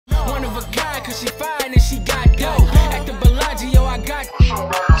cause she fine and she got dough. At the Bellagio, I got.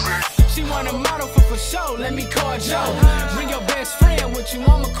 She want a model for sure, let me call Joe. Bring your best friend with you,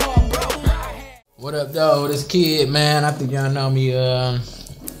 I'ma call bro. What up, though? This kid, man. I think y'all know me for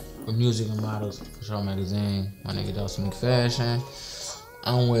music and models for Show Magazine. My nigga McFashion.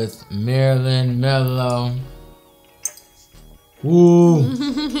 I'm with Marilyn Melo. Woo!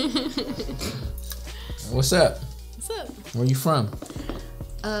 What's up? What's up? Where you from?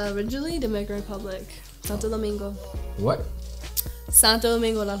 Originally Dominican Republic, Santo Domingo. What? Santo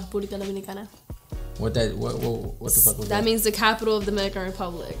Domingo, La República Dominicana. What the fuck was that? That means the capital of the Dominican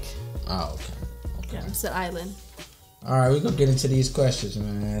Republic. Oh, okay. Yeah, it's an island. All right, we're gonna get into these questions,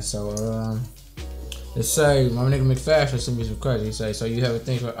 man. So, let's say my nigga McFashion sent me some questions. He say, so you have a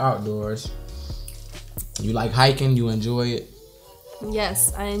thing for outdoors? You like hiking? You enjoy it?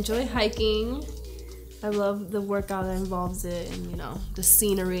 Yes, I enjoy hiking. I love the workout that involves it, and you know the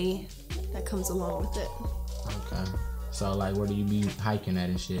scenery that comes along with it. Okay. So, like, where do you be hiking at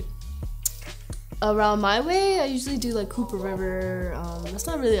and shit? Around my way, I usually do like Cooper River. That's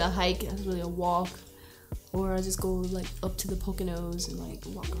not really a hike; it's really a walk. Or I just go like up to the Poconos and like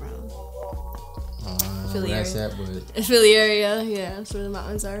walk around. Philly that's area. that, but Philly area, yeah, that's where the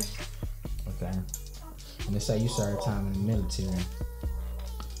mountains are. okay. And they say you served time in the military.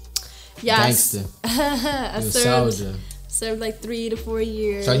 Yes. Gangster. I You a soldier. served like 3 to 4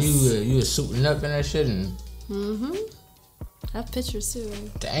 years. So you was suiting up in that shit and. I have pictures too.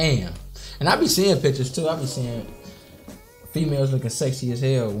 Damn. And I be seeing pictures too. I be seeing females looking sexy as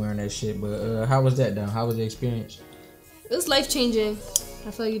hell wearing that shit. But how was that though? How was the experience? It was life changing.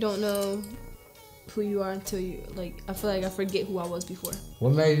 I feel like you don't know who you are until you like. I feel like I forget who I was before.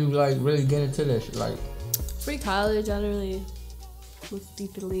 What made you like really get into that shit? Like Free college. I didn't really look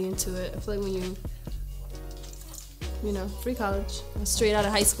deeply into it. I feel like when you know, free college. I was straight out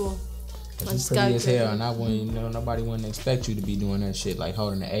of high school. you pretty as hell, and I wouldn't, you know, nobody wouldn't expect you to be doing that shit, like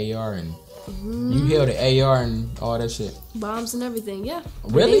holding the AR and you held the AR and all that shit. Bombs and everything. Yeah.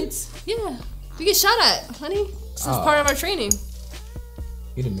 Really? Grenades. Yeah. You get shot at, honey. This is part of our training.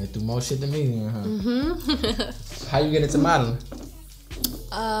 You done been through more shit than me, then, huh? How you get into modeling?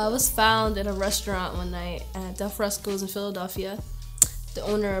 I was found in a restaurant one night at Del Fresco's in Philadelphia. The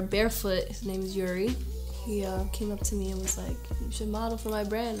owner of Barefoot, his name is Yuri. He came up to me and was like, "You should model for my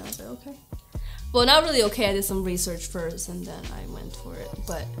brand." And I was like, "Okay." Well, not really okay. I did some research first, and then I went for it.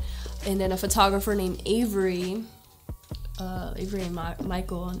 And then a photographer named Avery and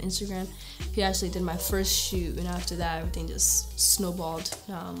Michael on Instagram, he actually did my first shoot, and after that, everything just snowballed.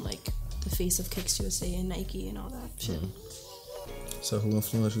 Now I'm like the face of Kicks USA and Nike and all that shit. So who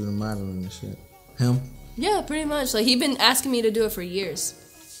influenced you to modeling and shit? Him? Yeah, pretty much. Like, he'd been asking me to do it for years.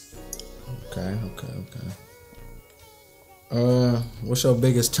 Okay. What's your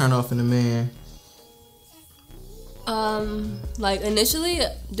biggest turn off in a man? Like, initially,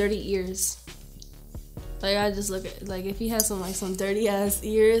 dirty ears. Like, I just look at, like, if he has some dirty ass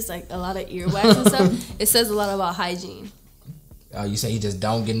ears, like a lot of earwax and stuff, it says a lot about hygiene. Oh, you say he just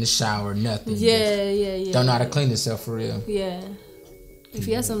don't get in the shower, nothing. Yeah. Don't know how to clean himself for real. Yeah. If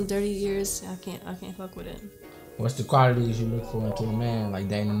he has some dirty ears, I can't fuck with it. What's the qualities you look for into a man, like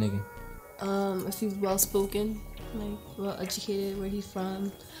dating a nigga? If he's well spoken, like well educated, where he's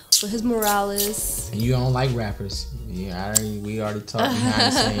from, what his morale is. And you don't like rappers. Yeah, we already talked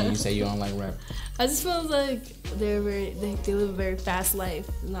behind the scenes. You say you don't like rappers. I just feel like they live a very fast life,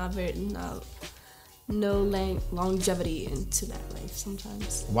 no longevity into that life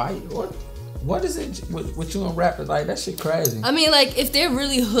sometimes. Why? What is it with you and rappers? Like, that shit crazy. I mean, like, if they're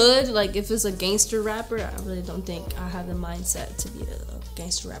really hood, like if it's a gangster rapper, I really don't think I have the mindset to be a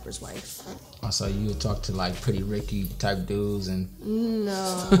gangster rapper's wife. Also, you would talk to like Pretty Ricky type dudes and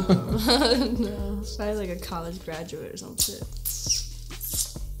no, no, probably like a college graduate or some shit.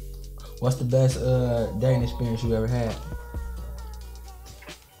 What's the best dating experience you ever had?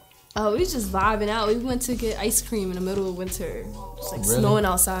 Oh, we was just vibing out. We went to get ice cream in the middle of winter. It's like snowing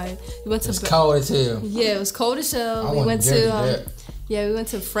outside. We went to. It's cold as hell. Yeah, it was cold as hell. We went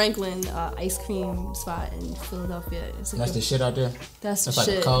to Franklin ice cream spot in Philadelphia. It's like that's the shit out there. That's the shit.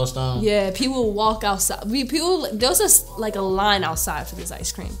 Like a Cold Stone. Yeah, people walk outside. There was just like a line outside for this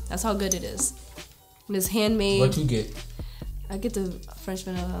ice cream. That's how good it is. And it's handmade. What you get? I get the French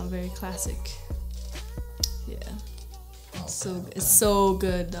vanilla, very classic. Yeah. It's so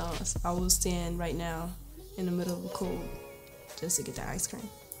good though. I will stand right now in the middle of the cold just to get that ice cream.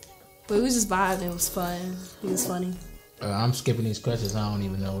 But we was just vibing. It was fun. It was funny. I'm skipping these questions. I don't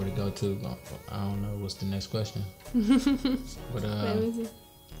even know where to go to. I don't know what's the next question. But I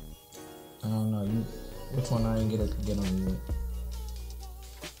don't know. Which one I didn't get on you with?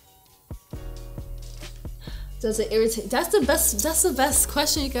 Does it irritate? That's the best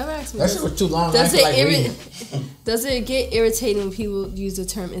question you can ever ask me. That shit was too long. Does I it Does it get irritating when people use the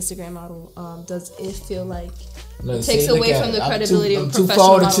term Instagram model? Does it feel like it takes away from the credibility of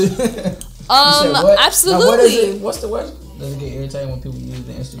professional model? Absolutely. Now, what is it? What's the word? Does it get irritating when people use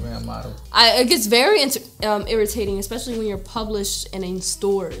the Instagram model? It gets very irritating, especially when you're published and in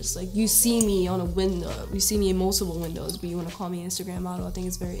stores. Like, you see me on a window, you see me in multiple windows, but you want to call me an Instagram model. I think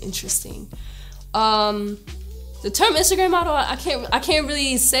it's very interesting. The term Instagram model, I can't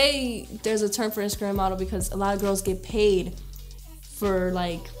really say there's a term for Instagram model because a lot of girls get paid for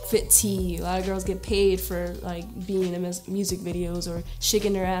like fit tea. A lot of girls get paid for like being in music videos or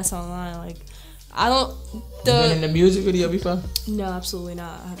shaking their ass online. Like, I don't. You been in the music video before? No, absolutely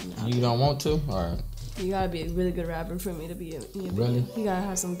not. I haven't. You don't want to, or you gotta be a really good rapper for me to be in your video. Really? You gotta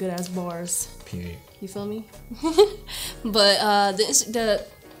have some good ass bars. Period. You feel me? But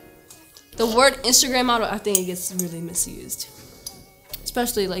the word Instagram model, I think it gets really misused.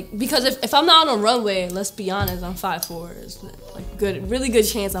 Especially like because if I'm not on a runway, let's be honest, I'm 5'4". It's like really good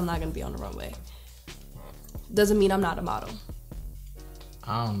chance I'm not gonna be on the runway. Doesn't mean I'm not a model.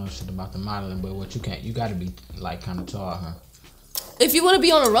 I don't know shit about the modeling, but you gotta be like kind of tall, huh? If you want to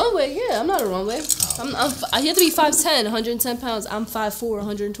be on a runway, yeah, I'm not a runway. I have to be 5'10", 110 pounds. I'm 5'4",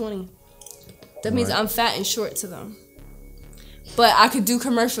 120. That means I'm fat and short to them. But I could do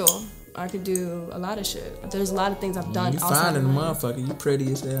commercial. I could do a lot of shit. There's a lot of things I've done. You fine in the motherfucker. You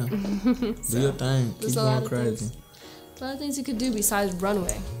pretty as hell. Do your thing. Keep going crazy. A lot of things you could do besides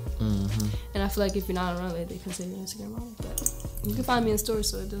runway. And I feel like if you're not on runway, they consider you an Instagram model. But you can find me in stores,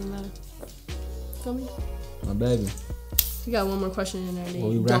 so it doesn't matter. Feel me? My baby. You got one more question in there that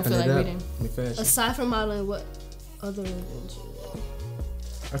well, you don't feel like reading. McFashion. Aside from modeling, what other adventures?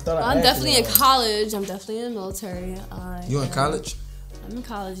 I'm definitely in college. I'm definitely in the military. You in college? I'm in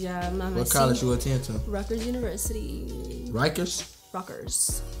college, yeah. What college you attend to? Rutgers University. Rikers?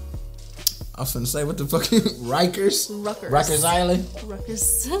 Rutgers. I was finna say, what the fuck? Rikers? Rikers Island?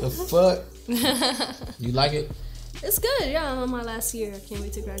 Rutgers. The fuck? You like it? It's good, yeah. I'm on my last year. I can't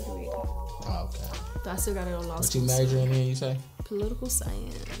wait to graduate. Oh, okay. But I still got it on law school. What you majoring in, you say? Political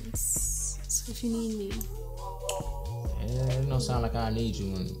science. So if you need me. Yeah, it don't sound like I need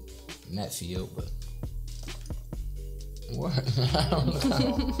you in that field, but what? I don't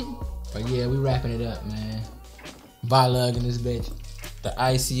know. But yeah, we wrapping it up, man. Vlog in this bitch. The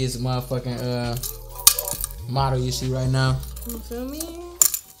iciest motherfucking model you see right now. You feel me?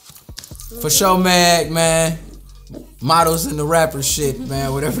 For sure, man. Models and the rapper shit,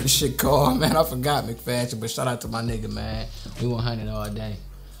 man. Whatever the shit called, man. I forgot McFashion, but shout out to my nigga, man. We 100 all day.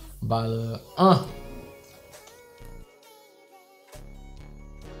 Vlog.